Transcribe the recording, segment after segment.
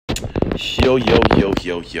Yo,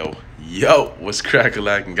 what's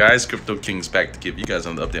crack-a-lackin', guys? Crypto King's back to give you guys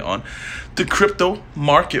another update on the crypto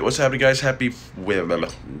market. What's happening, guys? Happy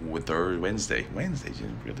Wednesday,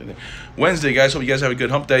 guys. Hope you guys have a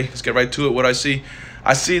good hump day. Let's get right to it. What I see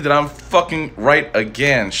that I'm fucking right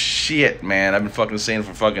again. Shit, man. I've been fucking saying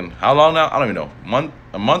for fucking how long now? I don't even know.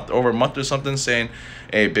 Over a month or something, saying,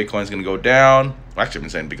 hey, Bitcoin's gonna go down. Actually, I've been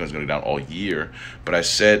saying Bitcoin's gonna go down all year, but I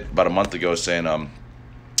said about a month ago saying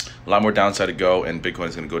a lot more downside to go, and Bitcoin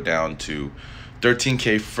is going to go down to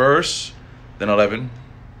 13K first, then 11,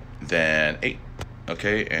 then 8.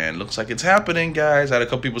 Okay, and looks like it's happening, guys. I had a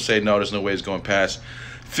couple people say, no, there's no way it's going past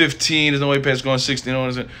 15. There's no way it's going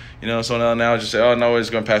 16. So now I just say, oh, no,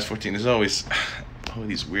 it's going past 14. There's always all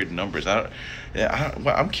these weird numbers. What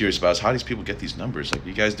I'm curious about is how these people get these numbers. Like,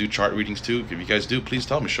 you guys do chart readings too? If you guys do, please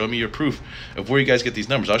tell me. Show me your proof of where you guys get these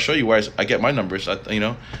numbers. I'll show you where I get my numbers.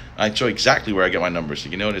 I show exactly where I get my numbers.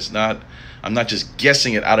 I'm not just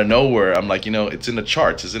guessing it out of nowhere. I'm like, it's in the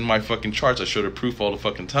charts. It's in my fucking charts. I show the proof all the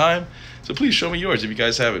fucking time. So please show me yours if you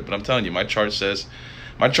guys have it. But I'm telling you, my chart said,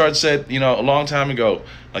 a long time ago,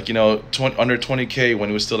 like, under 20K when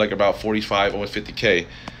it was still like about 45, almost 50K.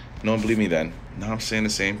 No one believed me then. Now I'm saying the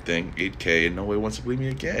same thing, 8K, and no one wants to believe me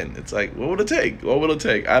again. It's like, what will it take? What will it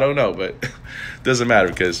take? I don't know, but doesn't matter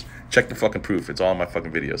because check the fucking proof. It's all in my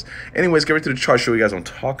fucking videos. Anyways, get right to the chart, show you guys what I'm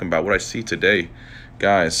talking about, what I see today,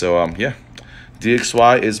 guys. So, yeah,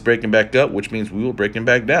 DXY is breaking back up, which means we will breaking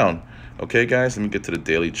back down. Okay, guys, let me get to the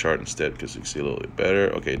daily chart instead because you can see a little bit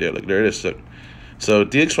better. Okay, there it is. So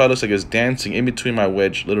DXY looks like it's dancing in between my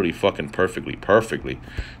wedge, literally fucking perfectly.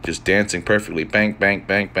 Just dancing perfectly. Bang, bang,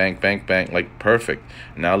 bang, bang, bang, bang, like perfect.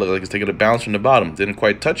 Now it looks like it's taking a bounce from the bottom. Didn't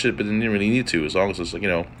quite touch it, but didn't really need to, as long as it's,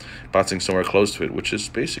 bouncing somewhere close to it, which is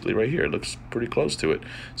basically right here. It looks pretty close to it.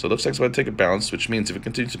 So it looks like it's about to take a bounce, which means if it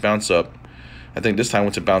continues to bounce up, I think this time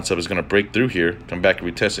once it bounces up, it's going to break through here, come back and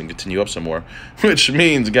retest and continue up some more. Which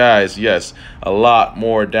means, guys, yes, a lot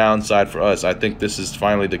more downside for us. I think this is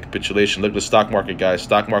finally the capitulation. Look at the stock market, guys.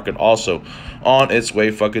 Stock market also on its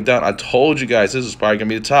way fucking down. I told you guys this is probably going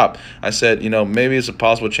to be the top. I said, maybe it's a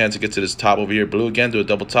possible chance to get to this top over here. Blue again, do a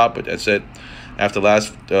double top. But I said, after the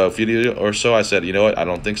last video or so, I said, you know what? I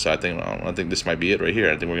don't think so. I think this might be it right here.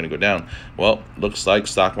 I think we're going to go down. Well, looks like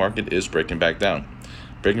stock market is breaking back down.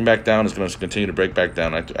 Breaking back down is going to continue to break back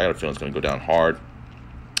down. I got a feeling it's going to go down hard,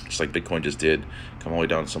 just like Bitcoin just did. Come all the way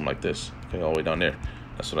down to something like this. Okay, all the way down there.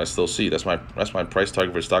 That's what I still see. That's my price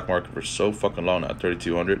target for the stock market for so fucking long now.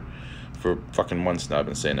 3,200 for fucking months now. I've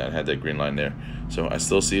been saying that. I had that green line there, so I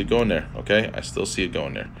still see it going there. Okay, I still see it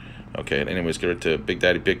going there. Okay. Anyways, get it to Big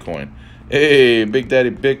Daddy Bitcoin. Hey, Big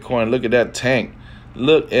Daddy Bitcoin. Look at that tank.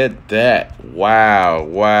 Look at that. Wow.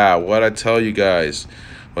 What I tell you guys.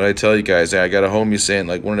 I got a homie saying,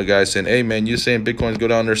 like, one of the guys saying, hey, man, you saying Bitcoin's go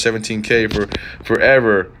down there 17K for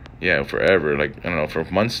forever. Yeah, forever. Like, I don't know, for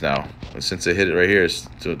months now. Since it hit it right here, it's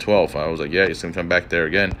to 12. I was like, yeah, it's going to come back there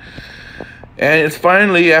again. And it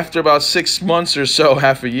finally, after about 6 months or so,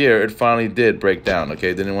 half a year, it finally did break down.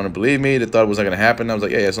 Okay, didn't want to believe me. They thought it was not going to happen. I was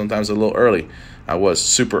like, yeah, sometimes a little early. I was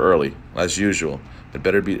super early, as usual. It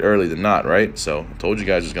better be early than not, right? So I told you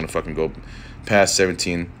guys it was going to fucking go past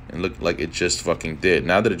 17 and look like it just fucking did.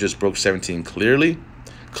 Now that it just broke 17 clearly,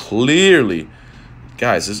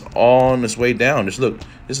 guys, it's all on its way down. Just look,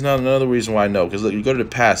 this is not another reason why I know, because look, you go to the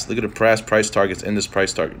past, look at the past price targets in this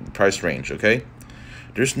price range. Okay,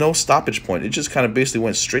 there's no stoppage point. It just kind of basically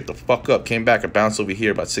went straight the fuck up, came back and bounced over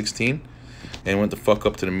here about 16 and went the fuck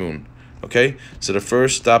up to the moon. Okay, so the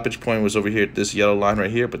first stoppage point was over here at this yellow line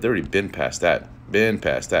right here, but they already been past that,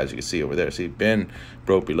 as you can see over there. See, been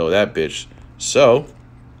broke below that bitch. So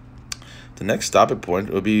the next stopping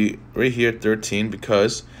point will be right here at 13,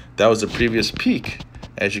 because that was the previous peak,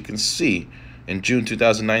 as you can see, in June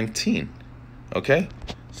 2019. Okay,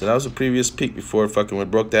 so that was the previous peak before it fucking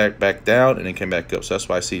broke that back down and then came back up. So that's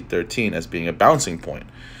why I see 13 as being a bouncing point.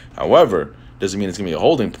 However, doesn't mean it's gonna be a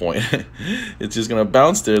holding point. It's just gonna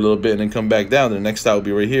bounce there a little bit and then come back down. The next stop will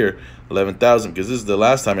be right here, 11,000, because this is the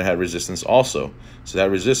last time it had resistance also. So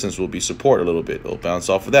that resistance will be support a little bit. It'll bounce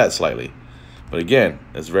off of that slightly. But again,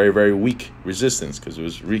 that's very, very weak resistance, because it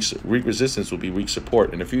was weak resistance will be weak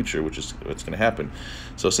support in the future, which is what's going to happen.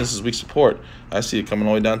 So since it's weak support, I see it coming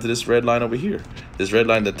all the way down to this red line over here. This red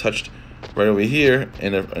line that touched right over here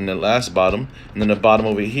in the last bottom, and then the bottom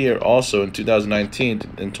over here also in 2019,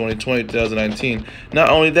 in 2020, 2019. Not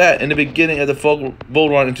only that, in the beginning of the bull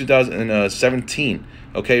run in 2017,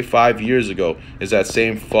 okay, 5 years ago, is that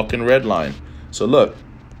same fucking red line. So look.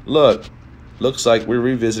 Looks like we're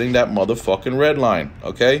revisiting that motherfucking red line,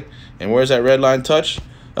 okay? And where's that red line touch?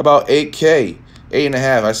 About 8K,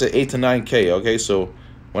 8.5. I said 8 to 9K, okay? So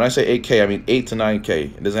When I say 8K, I mean 8 to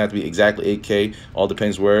 9K. It doesn't have to be exactly 8K. All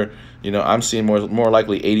depends where, you know, I'm seeing more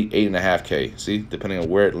likely 8.5K. See, depending on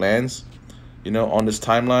where it lands, you know, on this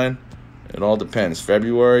timeline. It all depends.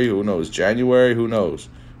 February, who knows? January, who knows?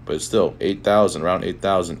 But still, 8,000, around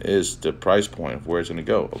 8,000 is the price point of where it's going to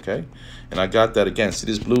go, okay? And I got that again. See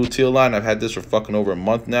this blue teal line? I've had this for fucking over a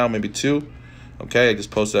month now, maybe 2. Okay, I just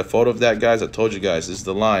posted a photo of that, guys. I told you guys, this is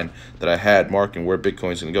the line that I had marking where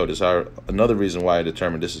Bitcoin's going to go. This is another reason why I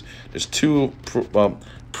determined this is, there's 2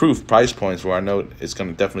 proof price points where I know it's going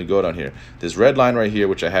to definitely go down here. This red line right here,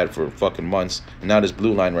 which I had for fucking months, and now this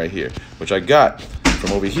blue line right here, which I got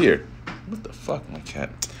from over here. What the fuck, my cat?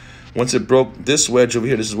 Once it broke this wedge over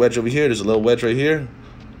here, this is wedge over here, there's a little wedge right here,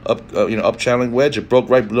 up channeling wedge. It broke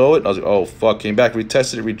right below it. I was like, oh fuck. Came back,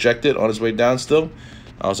 retested it, rejected on its way down still.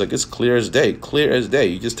 I was like, it's clear as day, clear as day.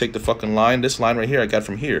 You just take the fucking line, this line right here, I got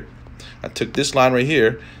from here. I took this line right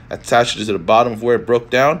here, attached it to the bottom of where it broke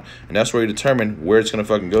down, and that's where you determine where it's gonna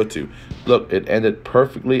fucking go to. Look, it ended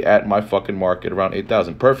perfectly at my fucking market, around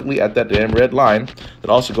 8,000. Perfectly at that damn red line that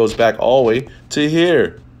also goes back all the way to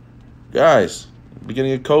here. Guys,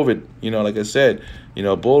 beginning of COVID, you know, like I said, you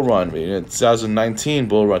know, bull run, you know, 2019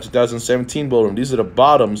 bull run, 2017 bull run. These are the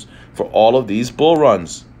bottoms for all of these bull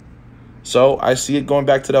runs. So I see it going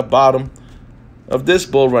back to the bottom of this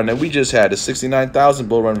bull run that we just had, the 69,000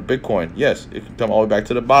 bull run of Bitcoin. Yes, it can come all the way back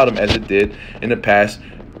to the bottom as it did in the past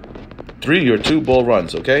 3 or 2 bull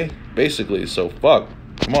runs, okay? Basically, so fuck.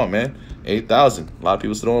 Come on, man. 8,000. A lot of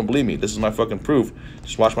people still don't believe me. This is my fucking proof.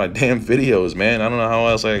 Just watch my damn videos, man. I don't know how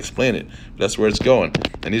else I explain it. But that's where it's going.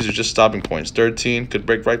 And these are just stopping points. 13 could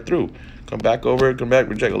break right through. Come back over, come back,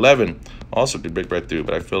 reject. 11 also could break right through.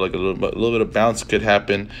 But I feel like a little bit of bounce could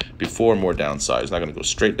happen before more downside. It's not going to go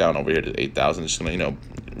straight down over here to 8,000. It's going to, you know,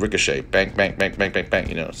 ricochet. Bang, bang, bang, bang, bang, bang.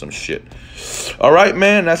 You know, some shit. All right,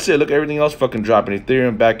 man. That's it. Look, everything else fucking dropping.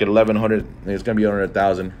 Ethereum back at 1,100. It's going to be under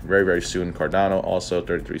 1,000 very, very soon. Cardano also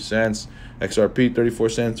 33 cents. XRP 34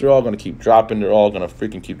 cents. They're all going to keep dropping. They're all going to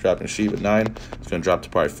freaking keep dropping. Sheep at 9. It's going to drop to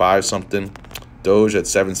probably 5 something. Doge at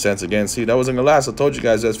 7 cents again. See, that wasn't gonna last. I told you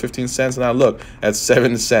guys that's 15 cents. Now look, at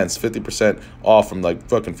 7 cents, 50% off from like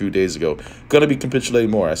fucking few days ago. Gonna be capitulating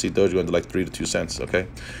more. I see Doge going to like 3 to 2 cents. Okay.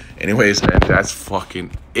 Anyways, man, that's fucking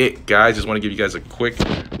it, guys. Just want to give you guys a quick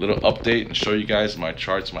little update and show you guys my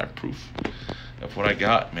charts, my proof of what I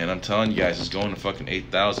got, man. I'm telling you guys, it's going to fucking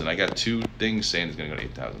 8,000. I got 2 things saying it's gonna go to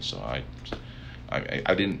 8,000. So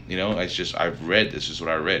I didn't, you know, it's just, I've read, this is what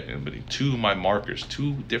I read. But 2 of my markers,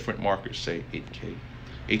 2 different markers say 8K,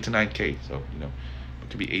 8 to 9K. So, you know, it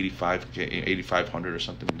could be 85K, 8,500 or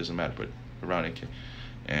something. It doesn't matter, but around 8K.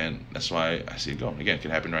 And that's why I see it going. Again, it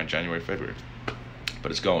can happen around January, February.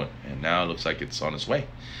 But it's going. And now it looks like it's on its way.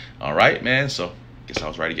 All right, man. So, I guess I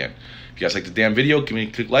was right again. If you guys like the damn video, give me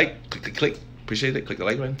a click like, click. Appreciate it. Click the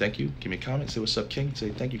like button. Thank you. Give me a comment. Say what's up, King. Say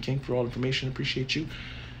thank you, King, for all the information. Appreciate you.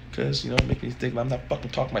 Because, you know, make me think I'm not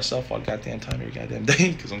fucking talking myself all goddamn time every goddamn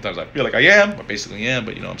day. Because sometimes I feel like I am, or basically am,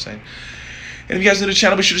 but you know what I'm saying. And if you guys new to the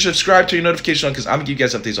channel, be sure to subscribe to your notification on, because I'm going to give you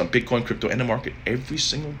guys updates on Bitcoin, crypto, and the market every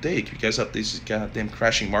single day. Give you guys updates this goddamn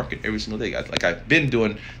crashing market every single day. Like I've been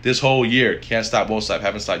doing this whole year. Can't stop, won't stop.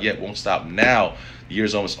 Haven't stopped yet, won't stop now. The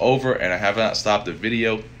year's almost over, and I have not stopped the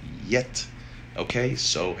video yet. Okay,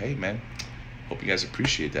 so, hey, man. Hope you guys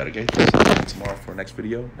appreciate that, okay? Tomorrow for our next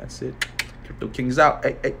video. That's it. Crypto King's out.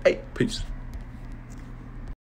 Hey, peace.